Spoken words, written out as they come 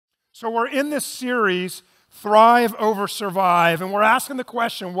So we're in this series, Thrive Over Survive, and we're asking the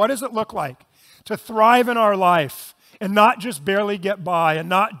question, what does it look like to thrive in our life and not just barely get by and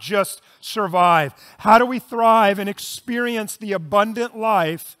not just survive? How do we thrive and experience the abundant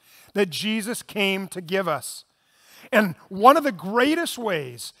life that Jesus came to give us? And one of the greatest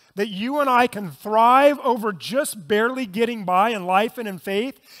ways that you and I can thrive over just barely getting by in life and in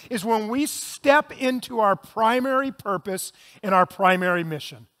faith is when we step into our primary purpose and our primary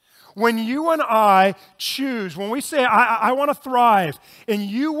mission. When you and I choose, when we say, I want to thrive, and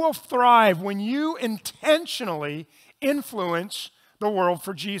you will thrive when you intentionally influence the world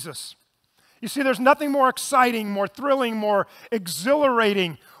for Jesus. You see, there's nothing more exciting, more thrilling, more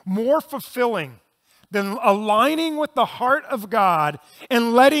exhilarating, more fulfilling than aligning with the heart of God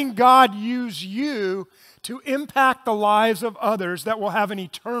and letting God use you to impact the lives of others that will have an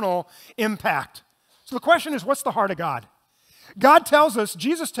eternal impact. So the question is, what's the heart of God? God tells us,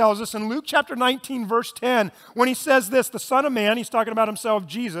 Jesus tells us in Luke chapter 19, verse 10, when he says this, the Son of Man, he's talking about himself,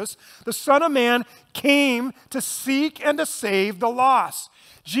 Jesus, the Son of Man came to seek and to save the lost.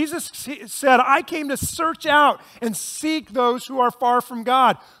 Jesus said, I came to search out and seek those who are far from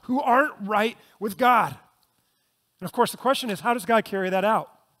God, who aren't right with God. And of course, the question is, how does God carry that out?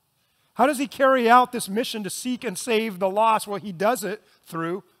 How does he carry out this mission to seek and save the lost? Well, he does it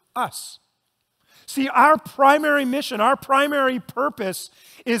through us. See, our primary mission, our primary purpose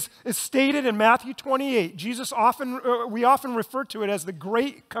is stated in Matthew 28. We often refer to it as the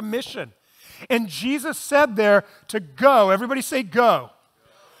Great Commission. And Jesus said there to go. Everybody say go.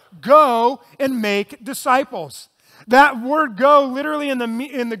 Go and make disciples. That word go literally in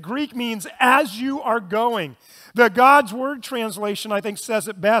the Greek means as you are going. The God's Word translation, I think, says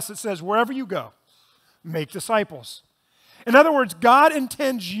it best. It says, wherever you go, make disciples. In other words, God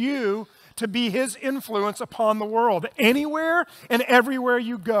intends you to be his influence upon the world, anywhere and everywhere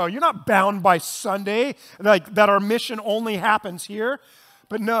you go. You're not bound by Sunday, like that our mission only happens here.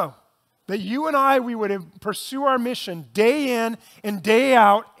 But no, that you and I, we would pursue our mission day in and day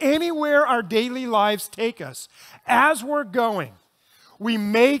out, anywhere our daily lives take us. As we're going, we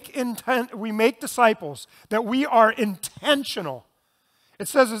make disciples, that we are intentional. It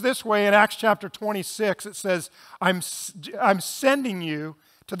says it this way in Acts chapter 26, it says, I'm sending you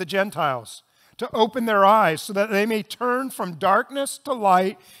to the Gentiles to open their eyes so that they may turn from darkness to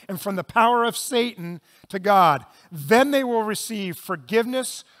light and from the power of Satan to God. Then they will receive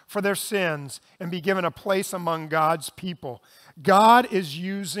forgiveness for their sins and be given a place among God's people. God is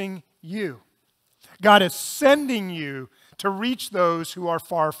using you. God is sending you to reach those who are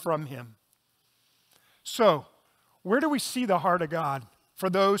far from him. So, where do we see the heart of God for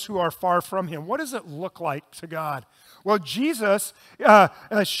those who are far from him? What does it look like to God? Well, Jesus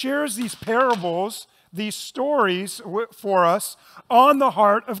shares these parables, these stories for us on the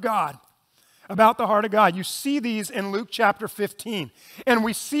heart of God, about the heart of God. You see these in Luke chapter 15. And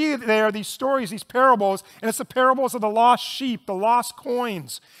we see there these stories, these parables, and it's the parables of the lost sheep, the lost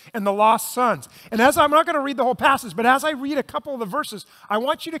coins, and the lost sons. And I'm not going to read the whole passage, but as I read a couple of the verses, I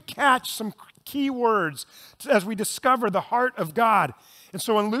want you to catch some key words as we discover the heart of God. And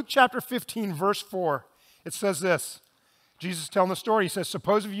so in Luke chapter 15, verse 4, it says this. Jesus is telling the story. He says,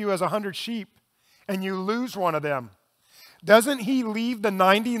 suppose if you has 100 sheep and you lose one of them. Doesn't he leave the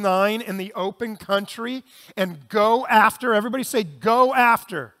 99 in the open country and go after, everybody say, go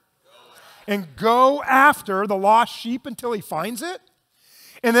after. And go after the lost sheep until he finds it?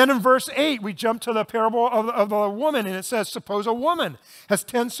 And then in verse 8, we jump to the parable of the woman, and it says, suppose a woman has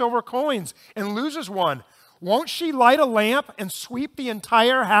 10 silver coins and loses one. Won't she light a lamp and sweep the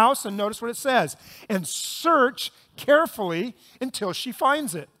entire house? And notice what it says, and search carefully until she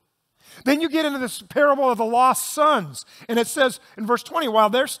finds it. Then you get into this parable of the lost sons. And it says in verse 20, while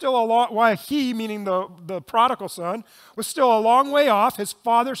he, meaning the prodigal son, was still a long way off, his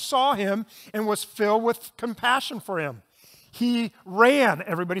father saw him and was filled with compassion for him. He ran.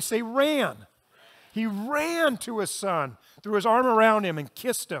 Everybody say ran. He ran to his son, threw his arm around him and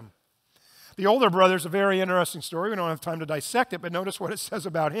kissed him. The older brother is a very interesting story. We don't have time to dissect it, but notice what it says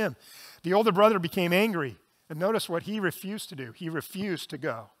about him. The older brother became angry. And notice what he refused to do. He refused to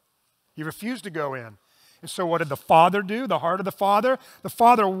go. He refused to go in. And so what did the father do? The heart of the father? The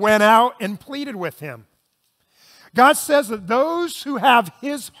father went out and pleaded with him. God says that those who have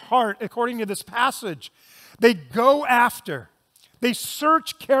his heart, according to this passage, they go after. They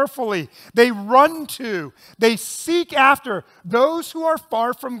search carefully. They run to. They seek after those who are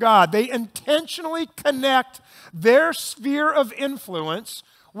far from God. They intentionally connect their sphere of influence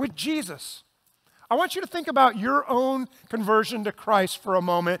with Jesus. I want you to think about your own conversion to Christ for a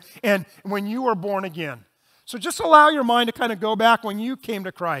moment and when you were born again. So just allow your mind to kind of go back when you came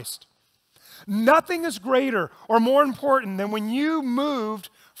to Christ. Nothing is greater or more important than when you moved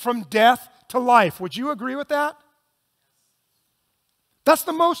from death to life. Would you agree with that? That's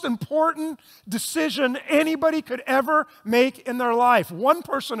the most important decision anybody could ever make in their life. One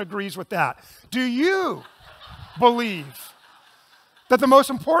person agrees with that. Do you believe that the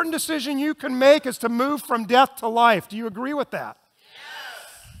most important decision you can make is to move from death to life? Do you agree with that?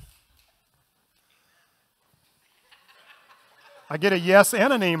 Yes. I get a yes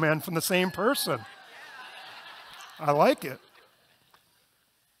and an amen from the same person. I like it.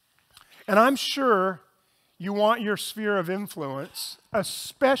 And I'm sure you want your sphere of influence,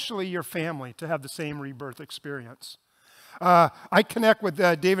 especially your family, to have the same rebirth experience. I connect with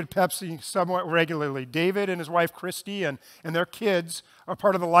David Pepsi somewhat regularly. David and his wife Christy and their kids are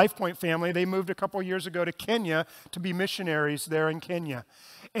part of the LifePoint family. They moved a couple years ago to Kenya to be missionaries there in Kenya.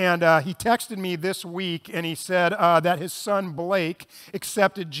 And he texted me this week and he said that his son Blake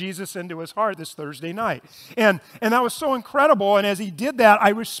accepted Jesus into his heart this Thursday night. And that was so incredible. And as he did that, I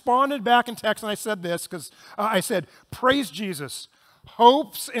responded back in text and I said this because I said, "Praise Jesus.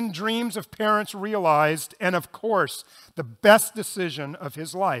 Hopes and dreams of parents realized, and of course, the best decision of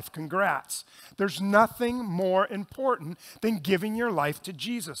his life. Congrats." There's nothing more important than giving your life to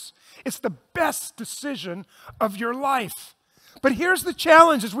Jesus. It's the best decision of your life. But here's the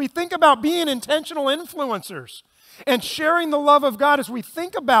challenge as we think about being intentional influencers and sharing the love of God. As we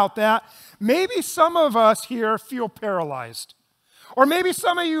think about that, maybe some of us here feel paralyzed. Or maybe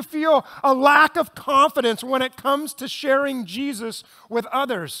some of you feel a lack of confidence when it comes to sharing Jesus with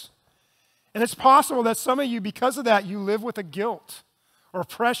others. And it's possible that some of you, because of that, you live with a guilt or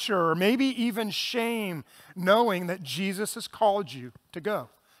pressure or maybe even shame, knowing that Jesus has called you to go,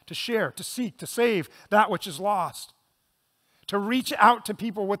 to share, to seek, to save that which is lost, to reach out to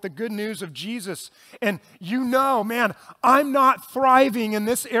people with the good news of Jesus. And you know, man, I'm not thriving in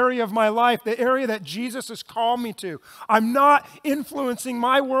this area of my life, the area that Jesus has called me to. I'm not influencing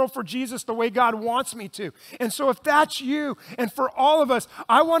my world for Jesus the way God wants me to. And so if that's you, and for all of us,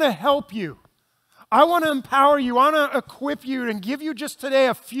 I want to help you. I want to empower you. I want to equip you and give you just today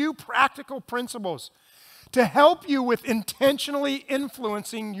a few practical principles to help you with intentionally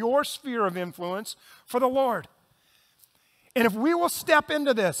influencing your sphere of influence for the Lord. And if we will step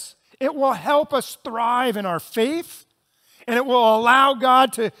into this, it will help us thrive in our faith, and it will allow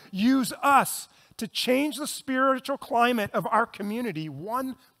God to use us to change the spiritual climate of our community,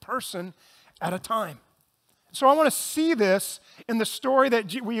 one person at a time. So I want to see this in the story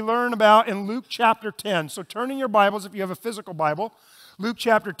that we learn about in Luke chapter 10. So turn in your Bibles if you have a physical Bible. Luke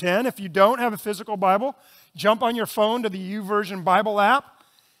chapter 10. If you don't have a physical Bible, jump on your phone to the YouVersion Bible app.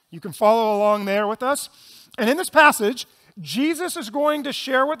 You can follow along there with us. And in this passage, Jesus is going to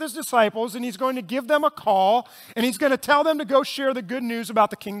share with his disciples, and he's going to give them a call, and he's going to tell them to go share the good news about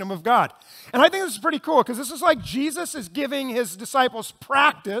the kingdom of God. And I think this is pretty cool because this is like Jesus is giving his disciples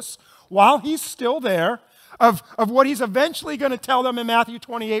practice while he's still there of what he's eventually going to tell them in Matthew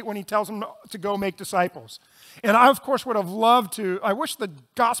 28 when he tells them to go make disciples. And I, of course, would have loved to, I wish the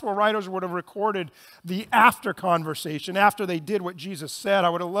gospel writers would have recorded the after conversation after they did what Jesus said. I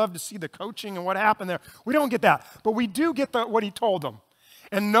would have loved to see the coaching and what happened there. We don't get that, but we do get what he told them.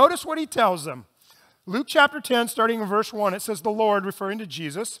 And notice what he tells them. Luke chapter 10, starting in verse 1, it says, "The Lord," referring to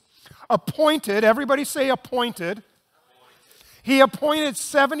Jesus, "appointed," everybody say appointed. "He appointed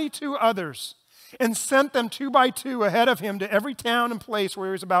 72 others and sent them 2 by 2 ahead of him to every town and place where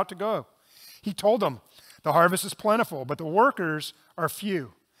he was about to go. He told them, 'The harvest is plentiful, but the workers are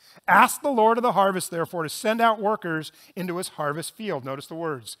few. Ask the Lord of the harvest, therefore, to send out workers into his harvest field.'" Notice the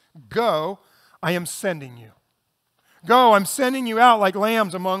words. "Go, I am sending you. Go, I'm sending you out like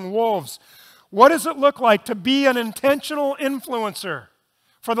lambs among wolves." What does it look like to be an intentional influencer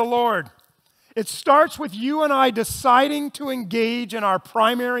for the Lord? It starts with you and I deciding to engage in our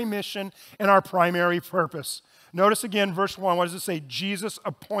primary mission and our primary purpose. Notice again, verse 1, what does it say? Jesus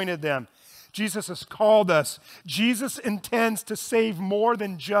appointed them. Jesus has called us. Jesus intends to save more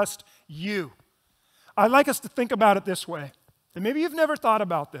than just you. I'd like us to think about it this way. And maybe you've never thought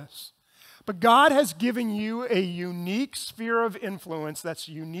about this. But God has given you a unique sphere of influence that's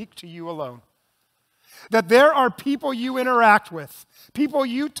unique to you alone. That there are people you interact with, people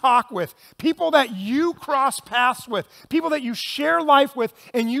you talk with, people that you cross paths with, people that you share life with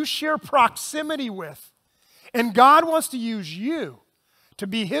and you share proximity with. And God wants to use you to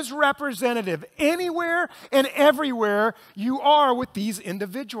be his representative anywhere and everywhere you are with these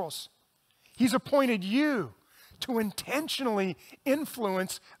individuals. He's appointed you to intentionally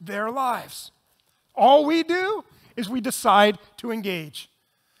influence their lives. All we do is we decide to engage.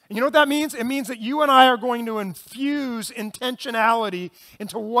 And you know what that means? It means that you and I are going to infuse intentionality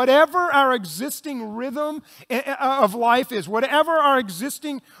into whatever our existing rhythm of life is, whatever our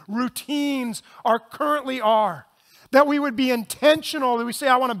existing routines currently are. That we would be intentional, that we say,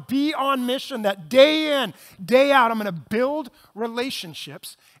 I want to be on mission, that day in, day out, I'm going to build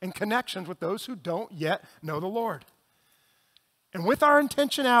relationships and connections with those who don't yet know the Lord. And with our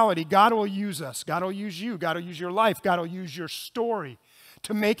intentionality, God will use us. God will use you. God will use your life. God will use your story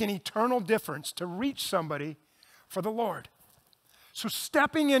to make an eternal difference, to reach somebody for the Lord. So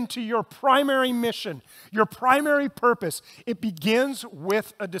stepping into your primary mission, your primary purpose, it begins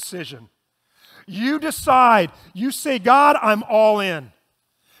with a decision. You decide, you say, God, I'm all in.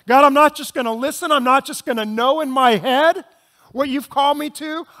 God, I'm not just going to listen. I'm not just going to know in my head what you've called me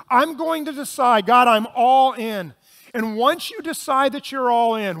to. I'm going to decide, God, I'm all in. And once you decide that you're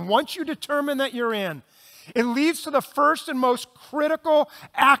all in, once you determine that you're in, it leads to the first and most critical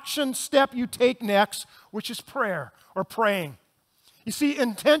action step you take next, which is prayer or praying. You see,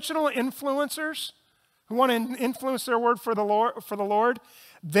 intentional influencers who want to influence their word for the Lord,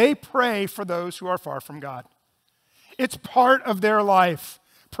 they pray for those who are far from God. It's part of their life.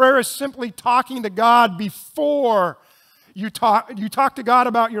 Prayer is simply talking to God before you talk to God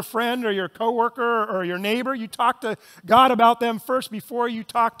about your friend or your coworker or your neighbor. You talk to God about them first before you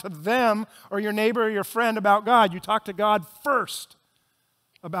talk to them or your neighbor or your friend about God. You talk to God first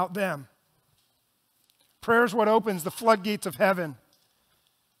about them. Prayer is what opens the floodgates of heaven.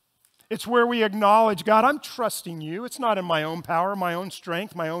 It's where we acknowledge, God, I'm trusting you. It's not in my own power, my own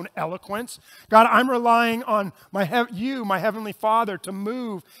strength, my own eloquence. God, I'm relying on you, my Heavenly Father, to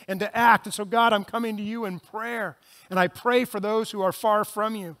move and to act. And so, God, I'm coming to you in prayer. And I pray for those who are far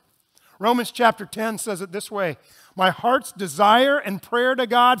from you. Romans chapter 10 says it this way, my heart's desire and prayer to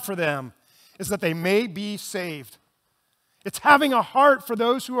God for them is that they may be saved. It's having a heart for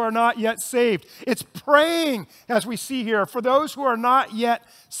those who are not yet saved. It's praying, as we see here, for those who are not yet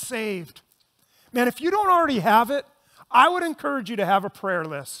saved. Man, if you don't already have it, I would encourage you to have a prayer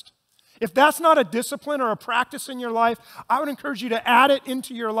list. If that's not a discipline or a practice in your life, I would encourage you to add it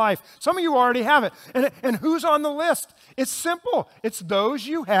into your life. Some of you already have it. And who's on the list? It's simple. It's those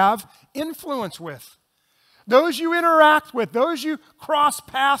you have influence with. Those you interact with, those you cross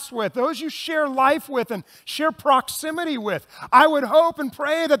paths with, those you share life with and share proximity with. I would hope and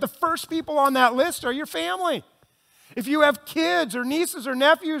pray that the first people on that list are your family. If you have kids or nieces or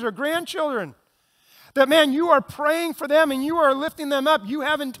nephews or grandchildren, that, man, you are praying for them and you are lifting them up. You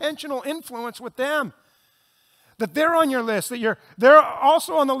have intentional influence with them. That they're on your list, that they're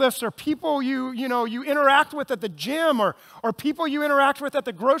also on the list are people you interact with at the gym or people you interact with at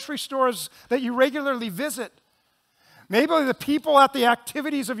the grocery stores that you regularly visit. Maybe the people at the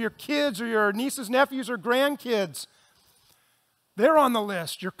activities of your kids or your nieces, nephews, or grandkids. They're on the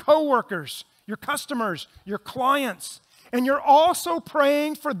list. Your coworkers, your customers, your clients. And you're also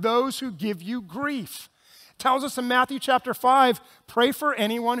praying for those who give you grief. It tells us in Matthew chapter 5, pray for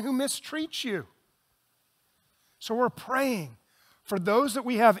anyone who mistreats you. So we're praying for those that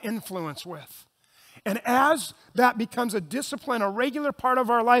we have influence with. And as that becomes a discipline, a regular part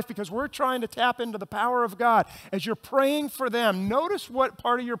of our life, because we're trying to tap into the power of God, as you're praying for them, notice what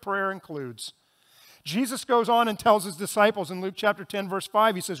part of your prayer includes. Jesus goes on and tells his disciples in Luke chapter 10, verse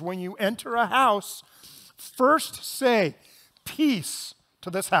 5, he says, when you enter a house, first say, peace to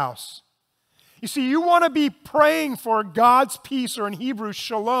this house. You see, you want to be praying for God's peace, or in Hebrew,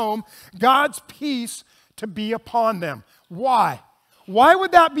 shalom, God's peace to be upon them. Why? Why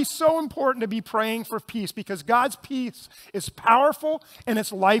would that be so important to be praying for peace? Because God's peace is powerful and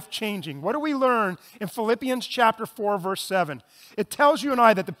it's life-changing. What do we learn in Philippians chapter 4, verse 7? It tells you and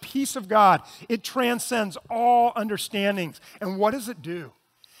I that the peace of God, it transcends all understandings. And what does it do?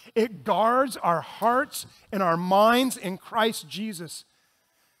 It guards our hearts and our minds in Christ Jesus.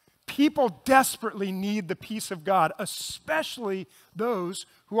 People desperately need the peace of God, especially those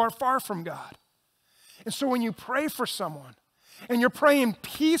who are far from God. And so when you pray for someone and you're praying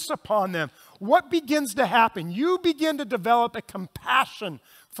peace upon them, what begins to happen? You begin to develop a compassion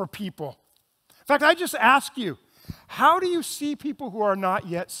for people. In fact, I just ask you, how do you see people who are not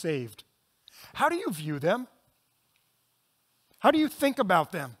yet saved? How do you view them? How do you think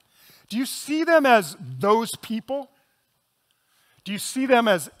about them? Do you see them as those people? Do you see them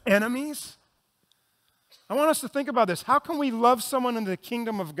as enemies? I want us to think about this. How can we love someone in the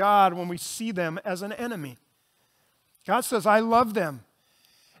kingdom of God when we see them as an enemy? God says, I love them.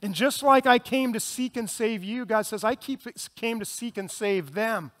 And just like I came to seek and save you, God says, I came to seek and save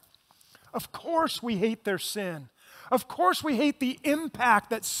them. Of course we hate their sin. Of course we hate the impact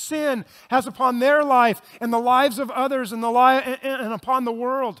that sin has upon their life and the lives of others and upon the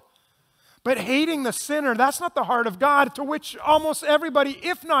world. But hating the sinner, that's not the heart of God, to which almost everybody,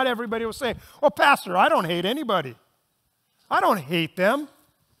 if not everybody, will say, well, Pastor, I don't hate anybody. I don't hate them.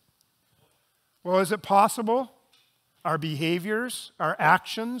 Well, is it possible? Our behaviors, our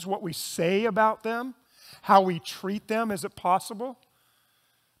actions, what we say about them, how we treat them, is it possible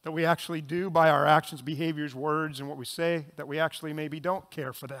that we actually do by our actions, behaviors, words, and what we say, that we actually maybe don't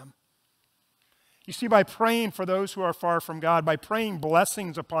care for them? You see, by praying for those who are far from God, by praying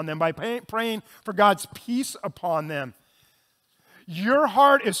blessings upon them, by praying for God's peace upon them, your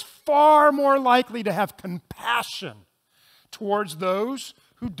heart is far more likely to have compassion towards those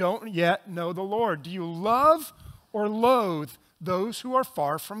who don't yet know the Lord. Do you love or loathe those who are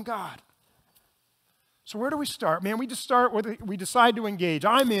far from God? So where do we start? Man, we just start with, we decide to engage.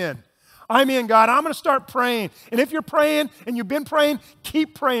 I'm in, God. I'm going to start praying. And if you're praying and you've been praying,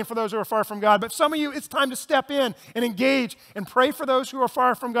 keep praying for those who are far from God. But some of you, it's time to step in and engage and pray for those who are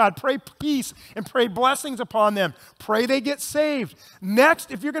far from God. Pray peace and pray blessings upon them. Pray they get saved.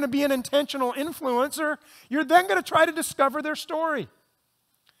 Next, if you're going to be an intentional influencer, you're then going to try to discover their story.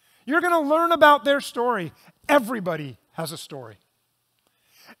 You're going to learn about their story. Everybody has a story.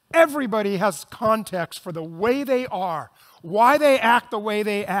 Everybody has context for the way they are, why they act the way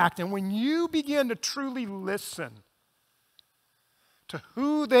they act. And when you begin to truly listen to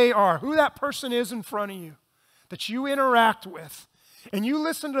who they are, who that person is in front of you, that you interact with, and you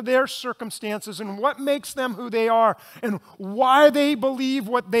listen to their circumstances and what makes them who they are and why they believe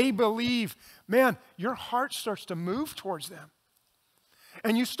what they believe, man, your heart starts to move towards them.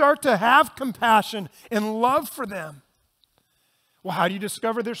 And you start to have compassion and love for them. Well, how do you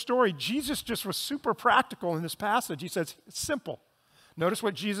discover their story? Jesus just was super practical in this passage. He says, it's simple. Notice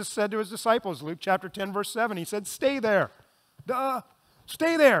what Jesus said to his disciples, Luke chapter 10, verse 7. He said, stay there.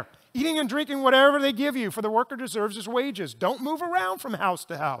 Stay there, eating and drinking whatever they give you, for the worker deserves his wages. Don't move around from house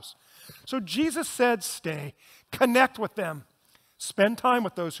to house. So Jesus said, stay, connect with them, spend time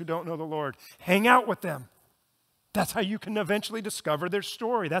with those who don't know the Lord, hang out with them. That's how you can eventually discover their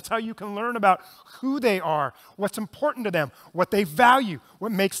story. That's how you can learn about who they are, what's important to them, what they value,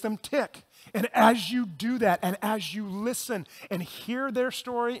 what makes them tick. And as you do that, and as you listen and hear their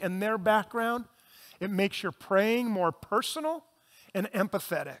story and their background, it makes your praying more personal and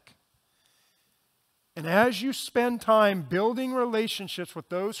empathetic. And as you spend time building relationships with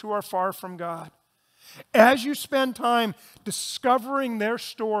those who are far from God, as you spend time discovering their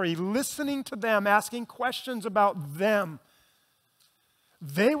story, listening to them, asking questions about them,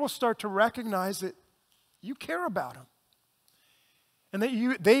 they will start to recognize that you care about them and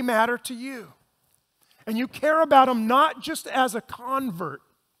that they matter to you. And you care about them not just as a convert,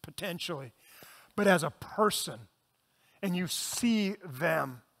 potentially, but as a person. And you see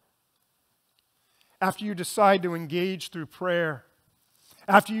them. After you decide to engage through prayer,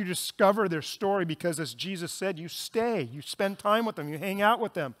 after you discover their story, because as Jesus said, you stay, you spend time with them, you hang out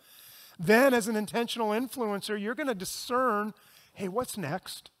with them. Then as an intentional influencer, you're going to discern, hey, what's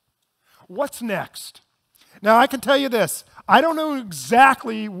next? What's next? Now, I can tell you this. I don't know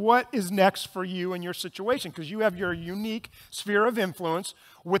exactly what is next for you in your situation, because you have your unique sphere of influence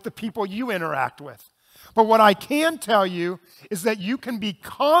with the people you interact with. But what I can tell you is that you can be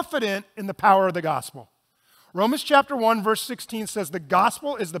confident in the power of the gospel. Romans chapter 1, verse 16 says, the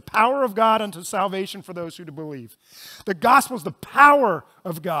gospel is the power of God unto salvation for those who do believe. The gospel is the power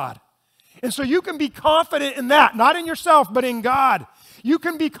of God. And so you can be confident in that, not in yourself, but in God. You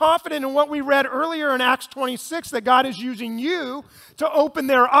can be confident in what we read earlier in Acts 26, that God is using you to open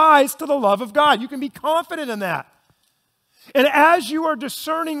their eyes to the love of God. You can be confident in that. And as you are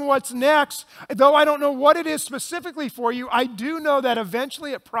discerning what's next, though I don't know what it is specifically for you, I do know that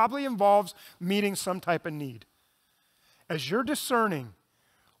eventually it probably involves meeting some type of need. As you're discerning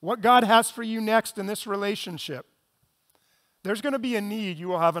what God has for you next in this relationship, there's going to be a need you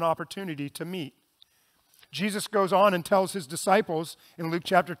will have an opportunity to meet. Jesus goes on and tells his disciples in Luke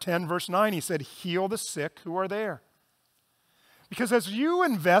chapter 10, verse 9, he said, heal the sick who are there. Because as you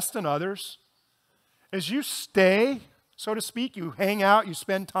invest in others, as you stay, so to speak, you hang out, you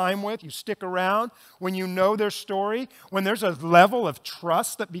spend time with, you stick around, when you know their story, when there's a level of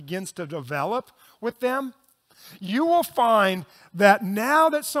trust that begins to develop with them, you will find that now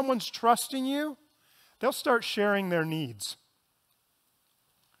that someone's trusting you, they'll start sharing their needs.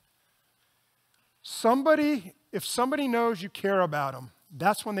 If somebody knows you care about them,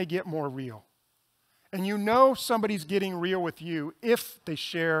 that's when they get more real. And you know somebody's getting real with you if they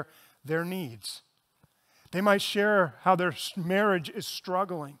share their needs. They might share how their marriage is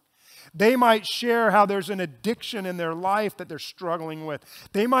struggling. They might share how there's an addiction in their life that they're struggling with.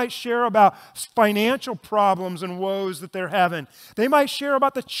 They might share about financial problems and woes that they're having. They might share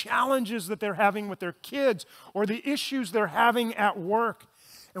about the challenges that they're having with their kids or the issues they're having at work.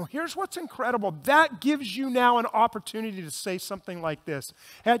 And here's what's incredible. That gives you now an opportunity to say something like this.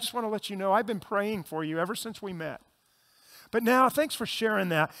 Hey, I just want to let you know I've been praying for you ever since we met. But now, thanks for sharing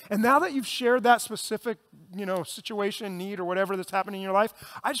that. And now that you've shared that specific, situation, need, or whatever that's happening in your life,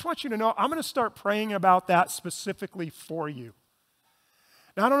 I just want you to know I'm going to start praying about that specifically for you.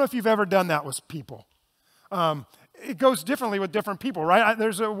 Now, I don't know if you've ever done that with people. It goes differently with different people, right?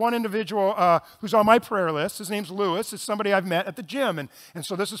 There's one individual who's on my prayer list. His name's Lewis. It's somebody I've met at the gym. And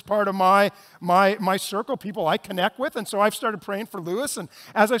so this is part of my circle, people I connect with. And so I've started praying for Lewis. And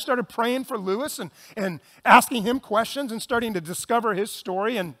as I started praying for Lewis and asking him questions and starting to discover his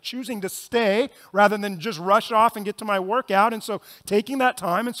story and choosing to stay rather than just rush off and get to my workout. And so taking that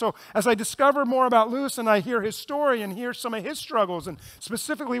time. And so as I discover more about Lewis and I hear his story and hear some of his struggles and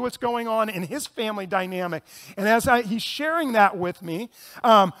specifically what's going on in his family dynamic. And as he's sharing that with me,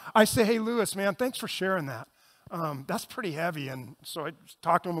 I say, hey, Lewis, man, thanks for sharing that. That's pretty heavy. And so I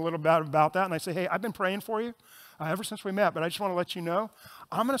talked to him a little bit about that. And I say, hey, I've been praying for you ever since we met, but I just want to let you know,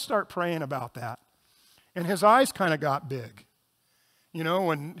 I'm going to start praying about that. And his eyes kind of got big,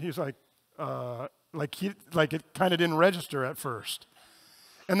 when he's like it kind of didn't register at first.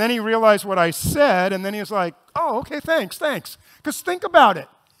 And then he realized what I said, and then he was like, oh, okay, thanks. Because think about it.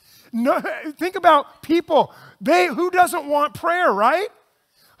 No, think about people. Who doesn't want prayer, right?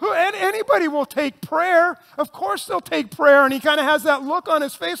 Anybody will take prayer. Of course they'll take prayer. And he kind of has that look on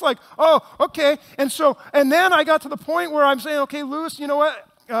his face like, oh, okay. And then I got to the point where I'm saying, okay, Lewis, you know what?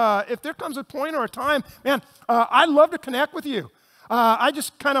 If there comes a point or a time, man, I'd love to connect with you. I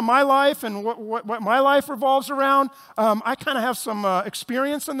just kind of my life and what my life revolves around, I kind of have some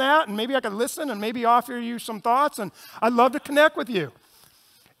experience in that. And maybe I could listen and maybe offer you some thoughts. And I'd love to connect with you.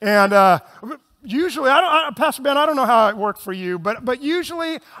 And usually, Pastor Ben, I don't know how it worked for you, but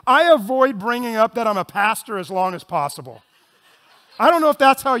usually I avoid bringing up that I'm a pastor as long as possible. I don't know if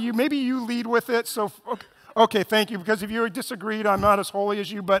that's how maybe you lead with it, so, okay, thank you, because if you disagreed, I'm not as holy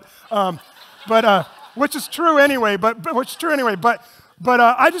as you, but which is true anyway, but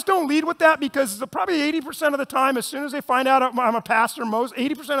I just don't lead with that because probably 80% of the time, as soon as they find out I'm a pastor,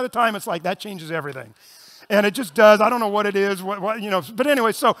 80% of the time, it's like, that changes everything. And it just does. I don't know what it is, but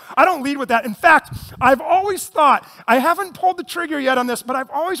anyway, so I don't lead with that. In fact, I've always thought, I haven't pulled the trigger yet on this, but I've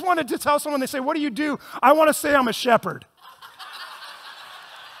always wanted to tell someone, they say, what do you do? I want to say I'm a shepherd.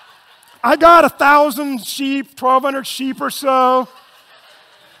 I got 1,000 sheep, 1,200 sheep or so.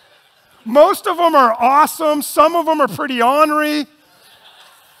 Most of them are awesome. Some of them are pretty ornery.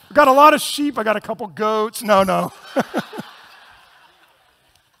 I've got a lot of sheep. I got a couple goats. No.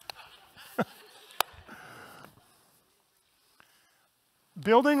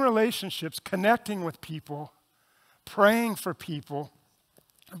 Building relationships, connecting with people, praying for people.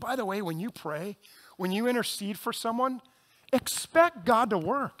 And by the way, when you pray, when you intercede for someone, expect God to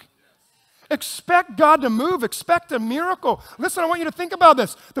work. Expect God to move. Expect a miracle. Listen, I want you to think about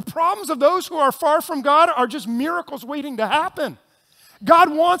this. The problems of those who are far from God are just miracles waiting to happen.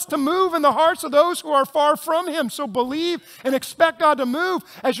 God wants to move in the hearts of those who are far from Him. So believe and expect God to move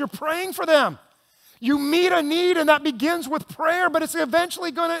as you're praying for them. You meet a need, and that begins with prayer, but it's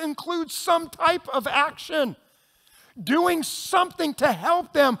eventually going to include some type of action, doing something to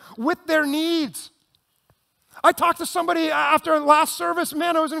help them with their needs. I talked to somebody after last service.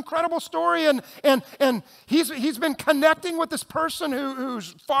 Man, it was an incredible story, and he's been connecting with this person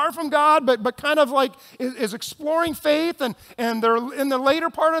who's far from God, but kind of like is exploring faith, and they're in the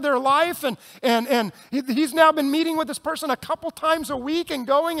later part of their life, and he's now been meeting with this person a couple times a week and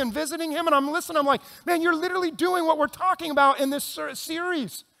going and visiting him, and I'm listening. I'm like, man, you're literally doing what we're talking about in this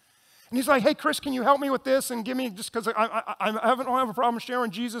series. And he's like, hey, Chris, can you help me with this? And give me, just because I don't have a problem sharing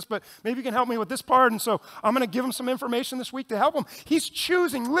Jesus, but maybe you can help me with this part. And so I'm going to give him some information this week to help him. He's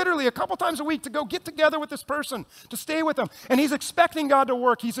choosing literally a couple times a week to go get together with this person, to stay with them. And he's expecting God to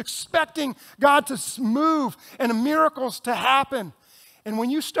work. He's expecting God to move and miracles to happen. And when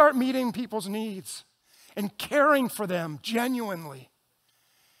you start meeting people's needs and caring for them genuinely,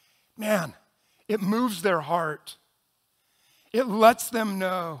 man, it moves their heart. It lets them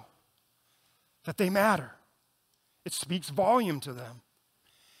know that they matter. It speaks volume to them.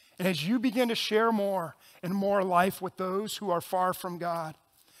 And as you begin to share more and more life with those who are far from God,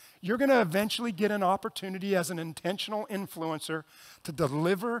 you're going to eventually get an opportunity as an intentional influencer to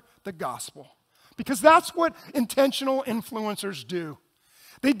deliver the gospel. Because that's what intentional influencers do.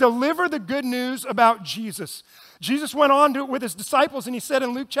 They deliver the good news about Jesus. Jesus went on to it with his disciples, and he said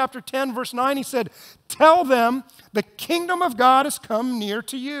in Luke chapter 10, verse 9, he said, tell them the kingdom of God has come near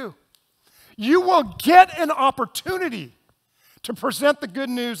to you. You will get an opportunity to present the good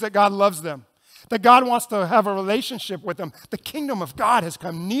news that God loves them, that God wants to have a relationship with them. The kingdom of God has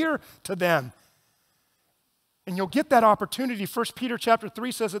come near to them. And you'll get that opportunity. 1 Peter chapter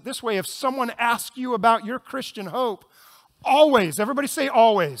 3 says it this way, if someone asks you about your Christian hope, always, everybody say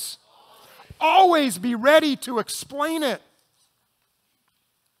always. Always be ready to explain it.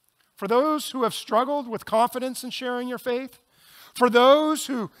 For those who have struggled with confidence in sharing your faith, for those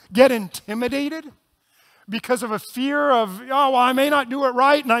who get intimidated because of a fear of, oh, well, I may not do it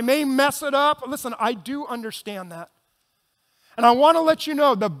right and I may mess it up. Listen, I do understand that. And I want to let you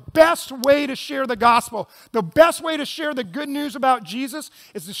know the best way to share the gospel, the best way to share the good news about Jesus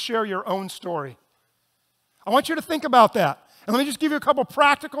is to share your own story. I want you to think about that. And let me just give you a couple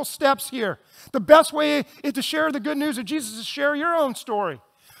practical steps here. The best way to share the good news of Jesus is to share your own story.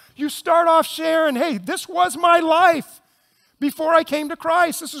 You start off sharing, hey, this was my life before I came to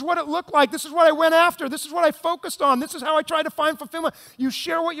Christ. This is what it looked like. This is what I went after. This is what I focused on. This is how I tried to find fulfillment. You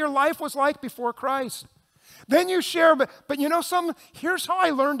share what your life was like before Christ. Then you share, but you know something? Here's how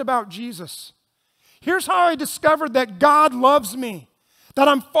I learned about Jesus. Here's how I discovered that God loves me, that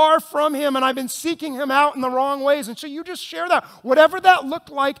I'm far from him and I've been seeking him out in the wrong ways. And so you just share that, whatever that looked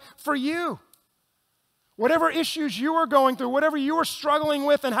like for you. Whatever issues you were going through, whatever you were struggling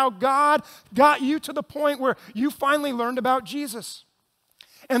with, and how God got you to the point where you finally learned about Jesus.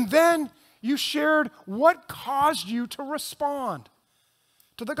 And then you shared what caused you to respond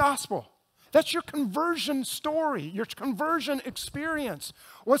to the gospel. That's your conversion story, your conversion experience.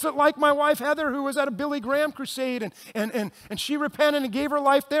 Was it like my wife Heather, who was at a Billy Graham crusade and she repented and gave her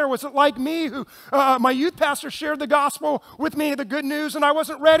life there? Was it like me, who my youth pastor shared the gospel with me, the good news, and I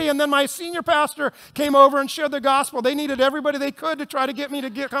wasn't ready, and then my senior pastor came over and shared the gospel. They needed everybody they could to try to get me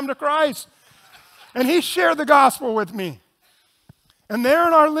to come to Christ. And he shared the gospel with me. And there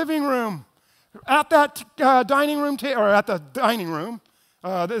in our living room, at that dining room,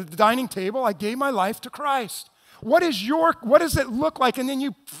 the dining table, I gave my life to Christ. What does it look like? And then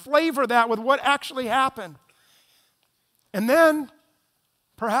you flavor that with what actually happened. And then,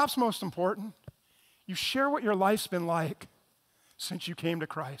 perhaps most important, you share what your life's been like since you came to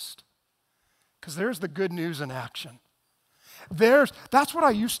Christ. Because there's the good news in action. That's what I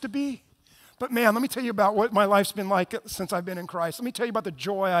used to be. But man, let me tell you about what my life's been like since I've been in Christ. Let me tell you about the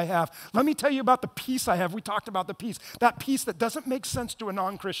joy I have. Let me tell you about the peace I have. We talked about the peace. That peace that doesn't make sense to a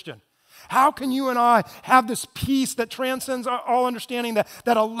non-Christian. How can you and I have this peace that transcends all understanding,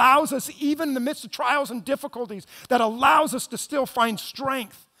 that allows us, even in the midst of trials and difficulties, that allows us to still find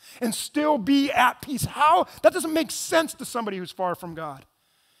strength and still be at peace? How? That doesn't make sense to somebody who's far from God.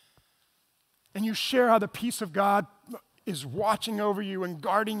 And you share how the peace of God is watching over you and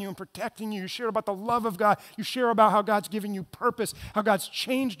guarding you and protecting you. You share about the love of God. You share about how God's given you purpose, how God's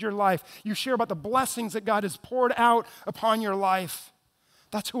changed your life. You share about the blessings that God has poured out upon your life.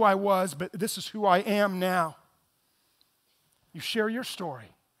 That's who I was, but this is who I am now. You share your story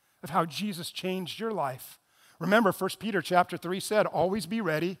of how Jesus changed your life. Remember, 1 Peter chapter 3 said, always be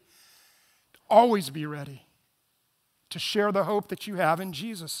ready to share the hope that you have in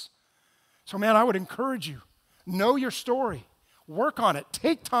Jesus. So man, I would encourage you, know your story. Work on it.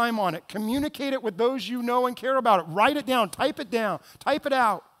 Take time on it. Communicate it with those you know and care about it. Write it down. Type it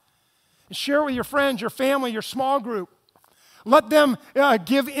out. And share it with your friends, your family, your small group. Let them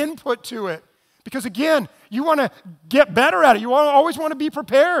give input to it. Because again, you want to get better at it. You always want to be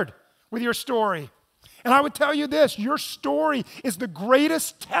prepared with your story. And I would tell you this, your story is the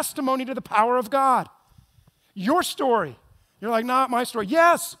greatest testimony to the power of God. Your story. You're like, not my story.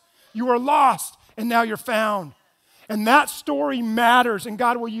 Yes, you were lost and now you're found. And that story matters, and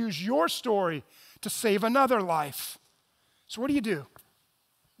God will use your story to save another life. So what do?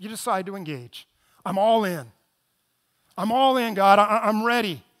 You decide to engage. I'm all in. I'm all in, God. I'm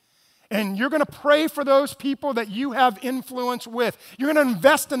ready. And you're going to pray for those people that you have influence with. You're going to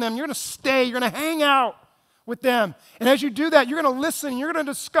invest in them. You're going to stay. You're going to hang out with them. And as you do that, you're going to listen. You're going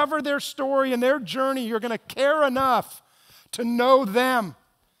to discover their story and their journey. You're going to care enough to know them.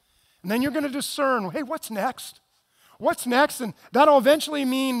 And then you're going to discern, hey, what's next? What's next? And that'll eventually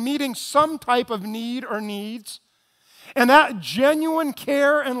mean meeting some type of need or needs. And that genuine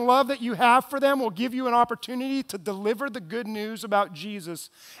care and love that you have for them will give you an opportunity to deliver the good news about Jesus.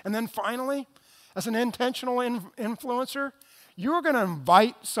 And then finally, as an intentional influencer, you're going to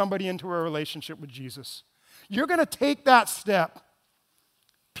invite somebody into a relationship with Jesus. You're going to take that step.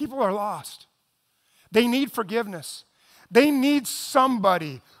 People are lost. They need forgiveness. They need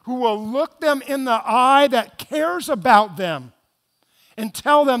somebody who will look them in the eye that cares about them and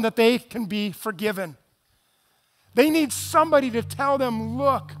tell them that they can be forgiven. They need somebody to tell them,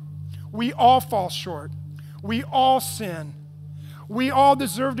 look, we all fall short. We all sin. We all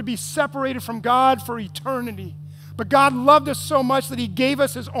deserve to be separated from God for eternity. But God loved us so much that he gave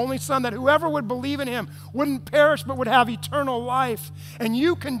us his only son, that whoever would believe in him wouldn't perish but would have eternal life. And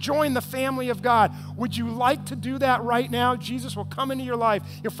you can join the family of God. Would you like to do that right now? Jesus will come into your life.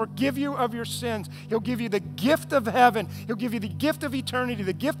 He'll forgive you of your sins. He'll give you the gift of heaven. He'll give you the gift of eternity,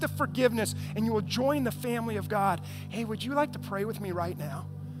 the gift of forgiveness, and you will join the family of God. Hey, would you like to pray with me right now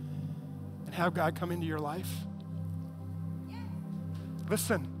and have God come into your life?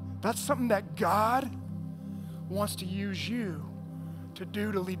 Listen, that's something that God wants to use you to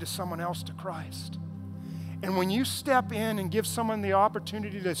do to lead to someone else to Christ. And when you step in and give someone the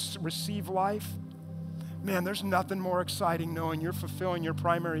opportunity to receive life, man, there's nothing more exciting knowing you're fulfilling your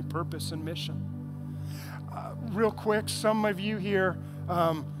primary purpose and mission. Real quick, some of you here,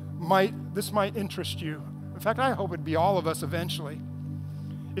 this might interest you. In fact, I hope it'd be all of us eventually.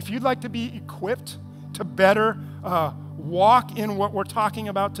 If you'd like to be equipped to better walk in what we're talking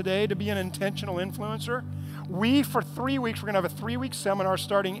about today, to be an intentional influencer, for 3 weeks, we're going to have a 3-week seminar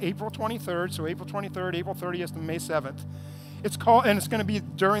starting April 23rd, so April 23rd, April 30th, and May 7th. It's going to be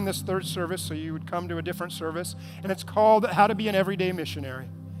during this third service, so you would come to a different service, and it's called How to Be an Everyday Missionary.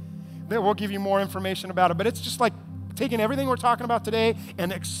 We'll give you more information about it, but it's just like taking everything we're talking about today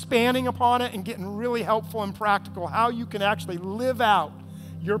and expanding upon it and getting really helpful and practical, how you can actually live out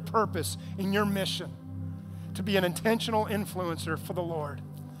your purpose and your mission to be an intentional influencer for the Lord.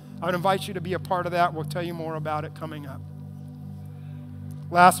 I would invite you to be a part of that. We'll tell you more about it coming up.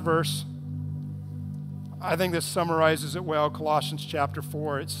 Last verse. I think this summarizes it well. Colossians chapter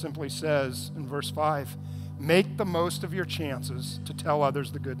 4. It simply says in verse 5, make the most of your chances to tell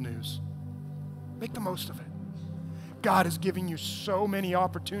others the good news. Make the most of it. God is giving you so many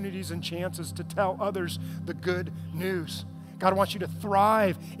opportunities and chances to tell others the good news. God wants you to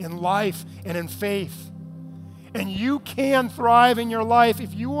thrive in life and in faith. And you can thrive in your life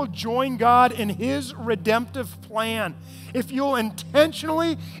if you will join God in his redemptive plan. If you'll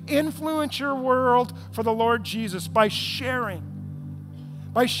intentionally influence your world for the Lord Jesus by sharing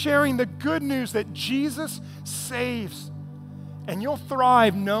the good news that Jesus saves. And you'll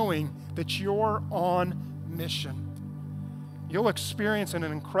thrive knowing that you're on mission. You'll experience an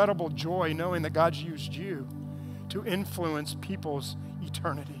incredible joy knowing that God's used you to influence people's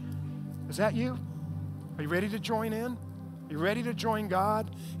eternity. Is that you? Are you ready to join in? Are you ready to join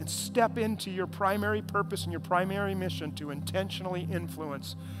God and step into your primary purpose and your primary mission to intentionally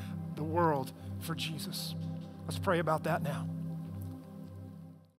influence the world for Jesus? Let's pray about that now.